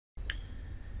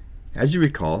As you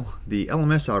recall, the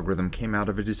LMS algorithm came out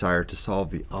of a desire to solve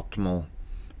the optimal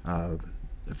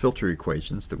filter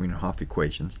equations, the Wiener-Hopf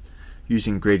equations,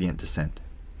 using gradient descent.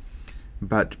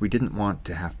 But we didn't want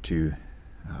to have to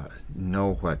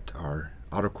know what our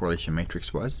autocorrelation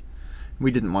matrix was.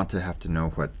 We didn't want to have to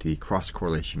know what the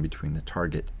cross-correlation between the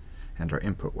target and our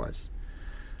input was.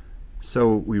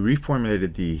 So we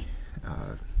reformulated the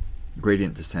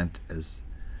gradient descent as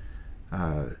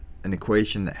an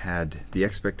equation that had the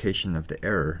expectation of the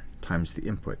error times the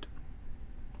input.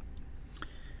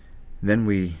 Then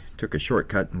we took a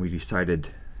shortcut and we decided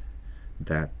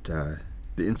that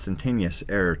the instantaneous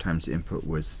error times the input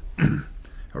was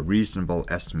a reasonable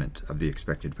estimate of the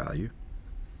expected value.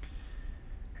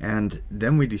 And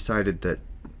then we decided that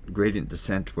gradient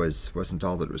descent wasn't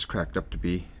all that it was cracked up to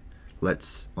be.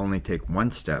 Let's only take one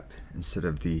step instead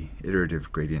of the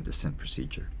iterative gradient descent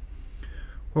procedure.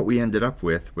 What we ended up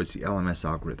with was the LMS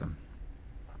algorithm.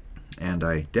 And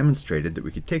I demonstrated that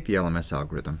we could take the LMS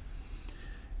algorithm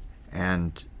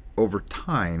and over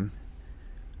time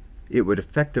it would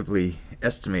effectively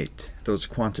estimate those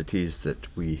quantities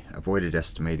that we avoided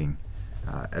estimating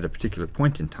at a particular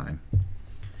point in time.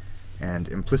 And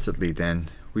implicitly then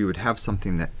we would have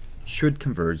something that should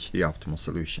converge the optimal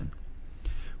solution.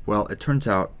 Well, it turns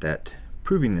out that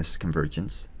proving this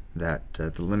convergence, that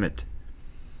the limit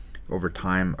over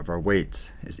time of our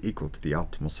weights is equal to the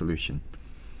optimal solution,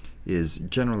 is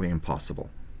generally impossible.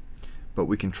 But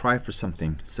we can try for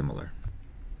something similar.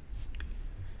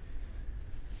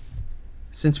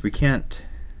 Since we can't,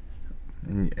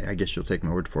 and I guess you'll take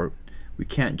my word for it, we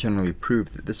can't generally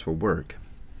prove that this will work.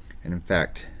 And in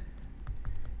fact,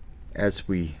 as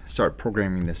we start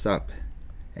programming this up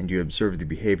and you observe the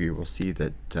behavior, we'll see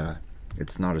that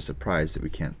it's not a surprise that we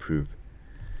can't prove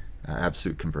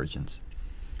absolute convergence.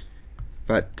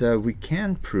 But we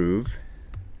can prove,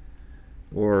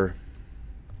 or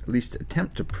at least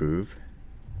attempt to prove,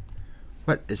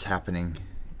 what is happening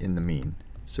in the mean.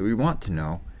 So we want to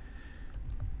know,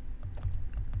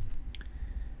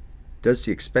 does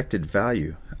the expected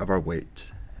value of our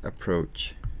weights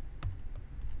approach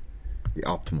the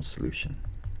optimal solution?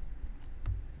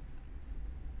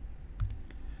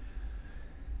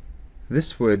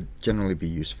 This would generally be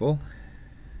useful,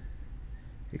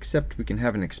 except we can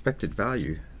have an expected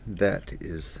value that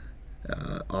is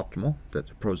optimal, that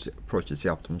approaches the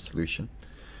optimal solution.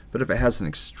 But if it has an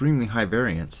extremely high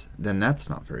variance, then that's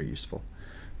not very useful.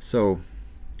 So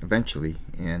eventually,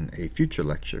 in a future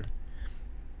lecture,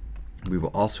 we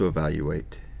will also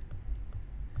evaluate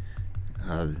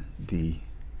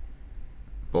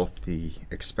both the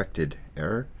expected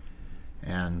error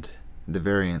and the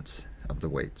variance of the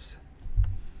weights.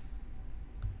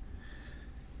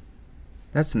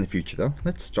 That's in the future though.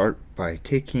 Let's start by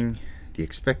taking the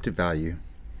expected value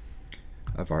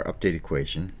of our update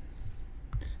equation,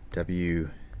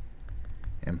 Wm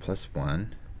plus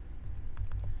 1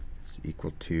 is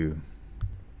equal to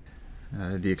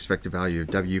the expected value of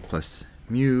W plus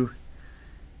mu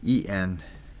En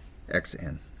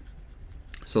xn.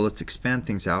 So let's expand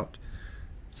things out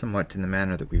somewhat in the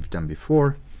manner that we've done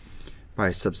before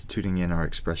by substituting in our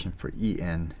expression for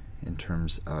En in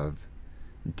terms of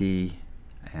d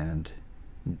and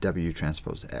W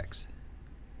transpose x,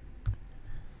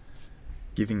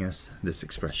 giving us this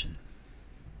expression.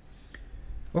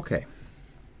 Okay,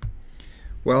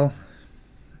 well,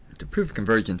 to prove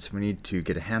convergence we need to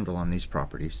get a handle on these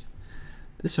properties.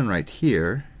 This one right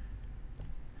here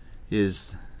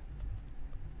is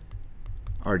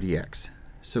RDX.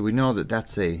 So we know that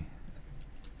that's a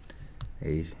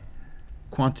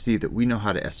quantity that we know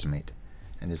how to estimate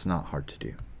and is not hard to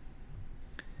do.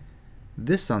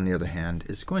 This, on the other hand,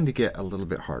 is going to get a little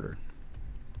bit harder.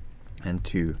 And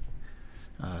to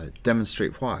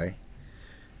demonstrate why,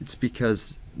 it's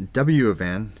because W of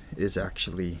n is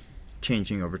actually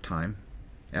changing over time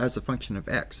as a function of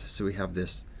x. So we have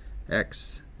this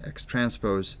x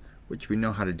transpose, which we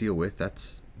know how to deal with.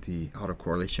 That's the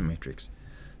autocorrelation matrix,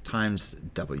 times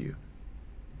W.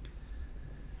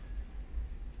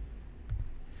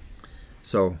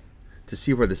 So to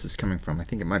see where this is coming from, I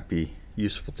think it might be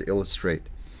useful to illustrate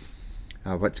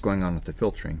what's going on with the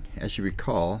filtering. As you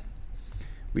recall,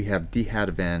 we have d hat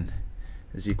of n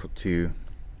is equal to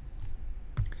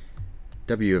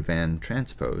W of n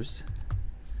transpose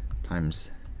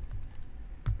times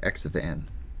x of n.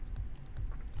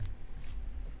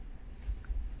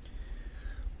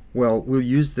 Well, we'll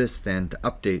use this then to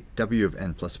update W of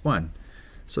n plus 1.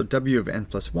 So W of n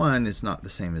plus 1 is not the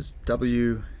same as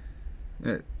W.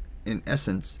 In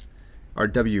essence, our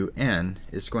Wn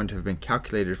is going to have been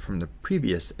calculated from the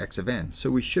previous x of n. So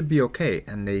we should be okay,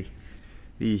 and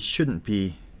these shouldn't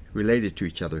be related to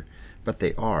each other, but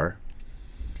they are,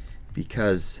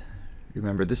 because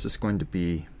remember this is going to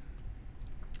be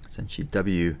essentially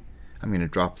W. I'm going to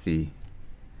drop the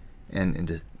n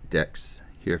index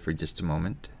here for just a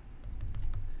moment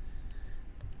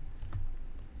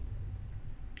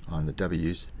on the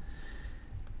W's.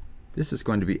 This is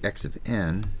going to be x of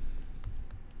n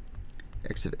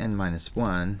minus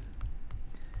 1,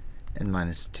 n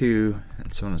minus 2,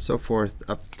 and so on and so forth,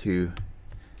 up to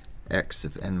x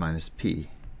of n minus p.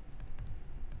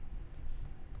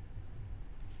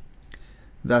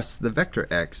 Thus, the vector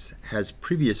x has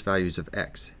previous values of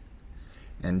x,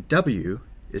 and w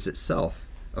is itself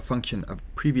a function of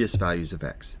previous values of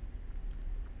x.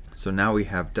 So now we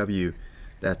have w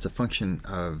that's a function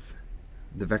of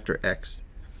the vector x,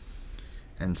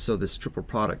 and so this triple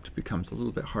product becomes a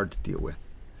little bit hard to deal with.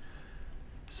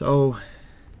 So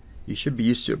you should be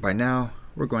used to it by now.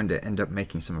 We're going to end up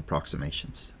making some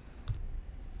approximations.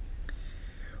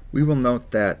 We will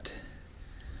note that,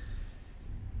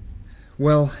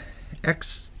 well,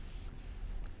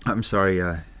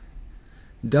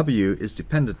 w is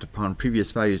dependent upon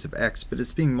previous values of x, but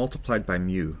it's being multiplied by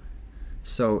mu.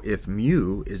 So if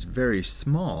mu is very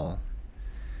small,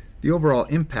 the overall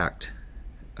impact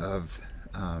of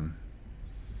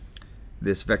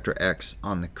this vector x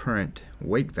on the current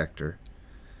weight vector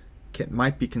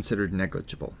might be considered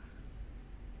negligible.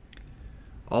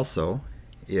 Also,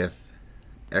 if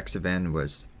x of n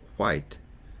was white,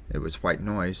 it was white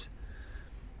noise,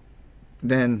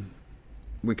 then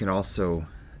we can also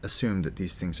assume that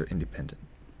these things are independent.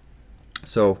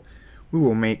 So we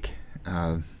will make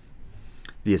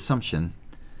the assumption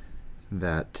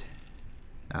that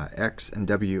x and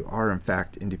w are in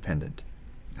fact independent.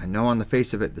 I know on the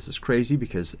face of it this is crazy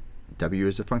because w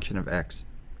is a function of x,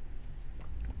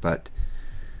 but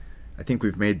I think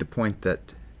we've made the point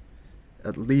that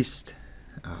at least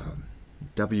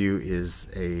w is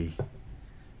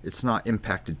it's not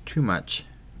impacted too much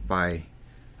by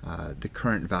the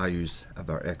current values of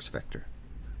our x vector.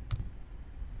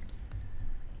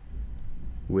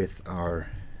 With our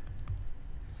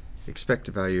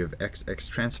expected value of x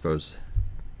transpose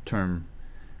term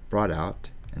brought out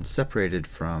and separated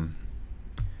from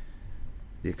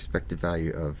the expected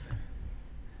value of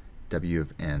w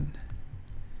of n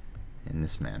in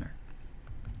this manner.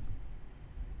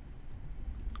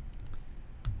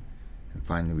 And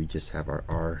finally we just have our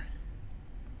r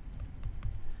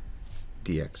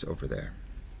dx over there.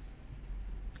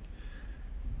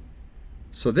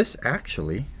 So this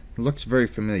actually looks very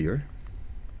familiar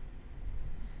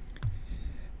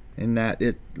in that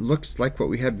it looks like what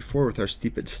we had before with our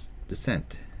steepest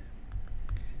descent,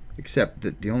 except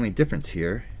that the only difference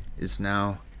here is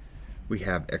now we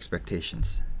have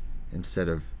expectations instead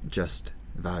of just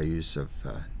values of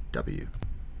w.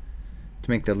 To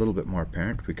make that a little bit more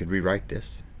apparent, we could rewrite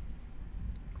this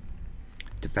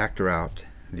to factor out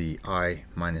the I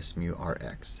minus mu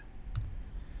rx.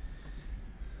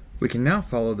 We can now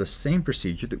follow the same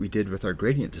procedure that we did with our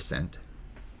gradient descent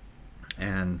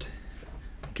and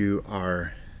do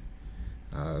our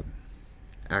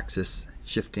axis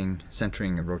shifting,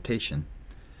 centering, and rotation.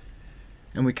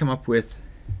 And we come up with,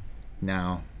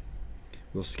 now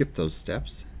we'll skip those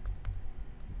steps,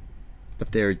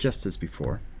 but they're just as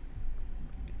before.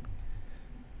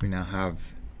 We now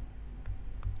have,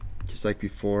 just like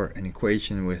before, an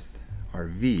equation with our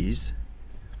v's,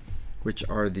 which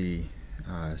are the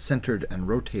centered and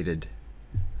rotated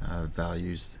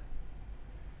values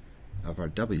of our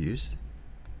w's.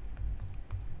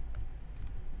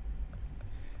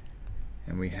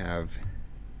 And we have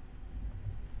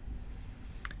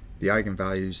the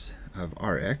eigenvalues of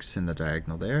Rx in the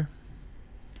diagonal there.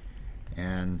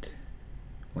 And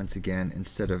once again,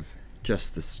 instead of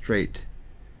just the straight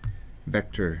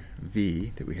vector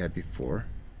v that we had before,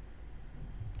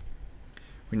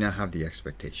 we now have the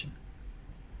expectation.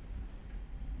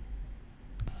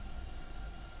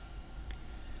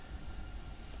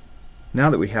 Now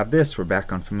that we have this, we're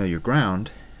back on familiar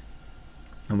ground,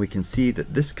 and we can see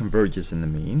that this converges in the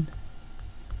mean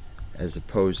as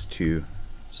opposed to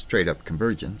straight up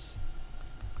convergence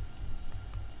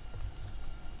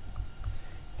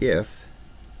if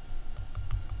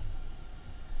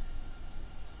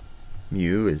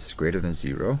mu is greater than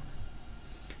 0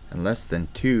 and less than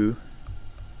 2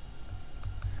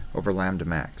 over lambda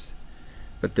max.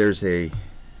 But there's a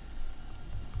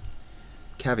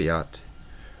caveat.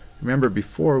 Remember,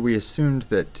 before we assumed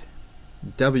that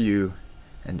w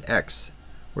and x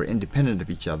were independent of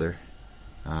each other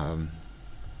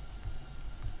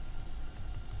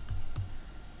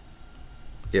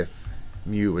if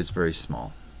mu was very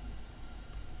small.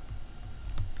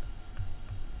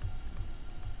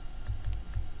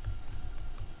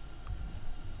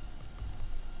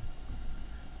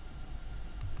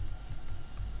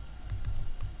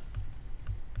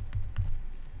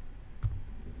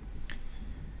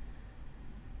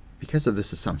 because of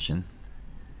this assumption,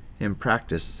 in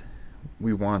practice,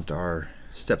 we want our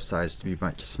step size to be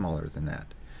much smaller than that.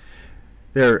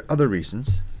 There are other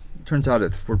reasons. It turns out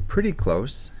if we're pretty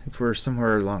close, if we're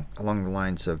somewhere along the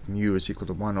lines of mu is equal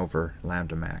to 1 over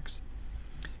lambda max,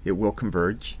 it will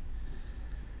converge.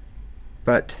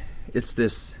 But it's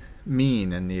this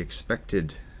mean and the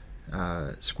expected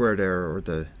squared error, or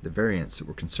the variance, that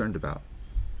we're concerned about.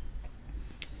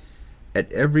 At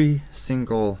every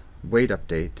single weight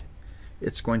update,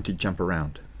 it's going to jump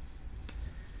around.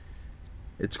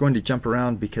 It's going to jump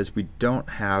around because we don't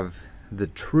have the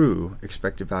true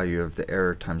expected value of the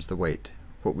error times the weight.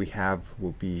 What we have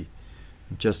will be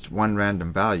just one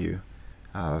random value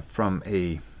from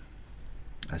a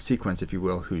sequence, if you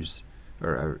will,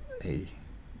 or a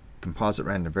composite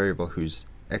random variable whose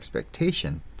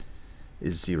expectation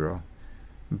is 0,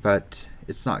 but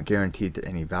it's not guaranteed that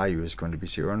any value is going to be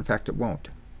 0. In fact, it won't.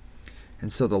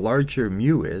 And so the larger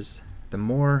mu is, the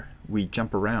more we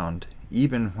jump around,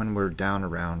 even when we're down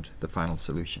around the final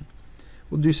solution.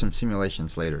 We'll do some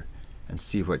simulations later and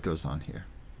see what goes on here.